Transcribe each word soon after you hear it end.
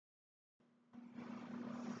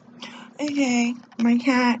Okay, my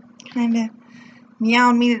cat kind of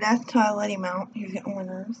meowed me to death till I let him out. He was getting on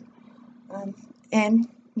my nerves. And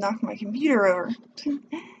knocked my computer over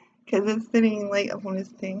because it's sitting late up on this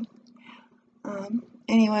thing.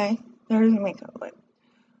 Anyway, there's the makeup look.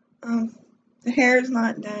 The hair is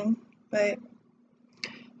not done, but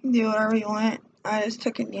you can do whatever you want. I just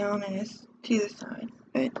took it down and it's to the side.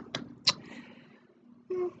 But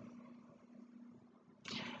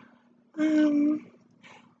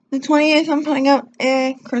the 20th, I'm putting up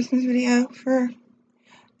a Christmas video for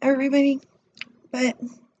everybody, but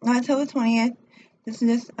not till the 20th. This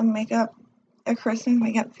is just a Christmas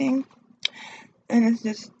makeup thing, and it's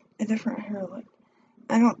just a different hair look.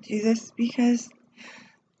 I don't do this because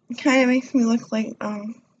it kind of makes me look like,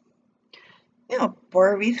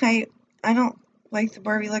 Barbie type. I don't like the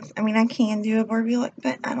Barbie looks. I mean, I can do a Barbie look,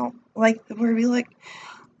 but I don't like the Barbie look,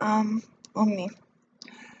 on me.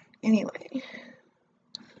 Anyway,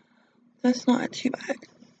 that's not too bad.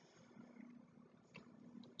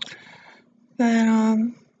 But,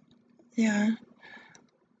 yeah.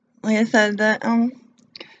 Like I said, the,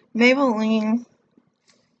 Maybelline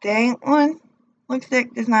Stay On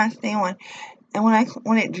lipstick does not stay on. And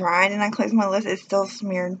when it dried and I closed my lips, it still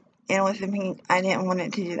smeared. And with the pink, I didn't want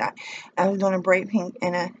it to do that. I was doing a bright pink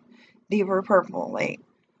and a deeper purple, like,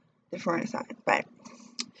 different sides. But,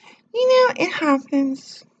 it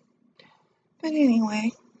happens. But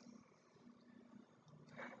anyway.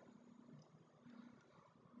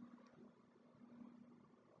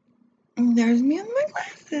 And there's me with my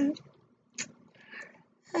glasses.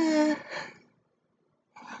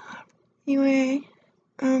 Anyway,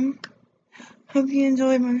 hope you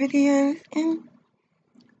enjoyed my videos, and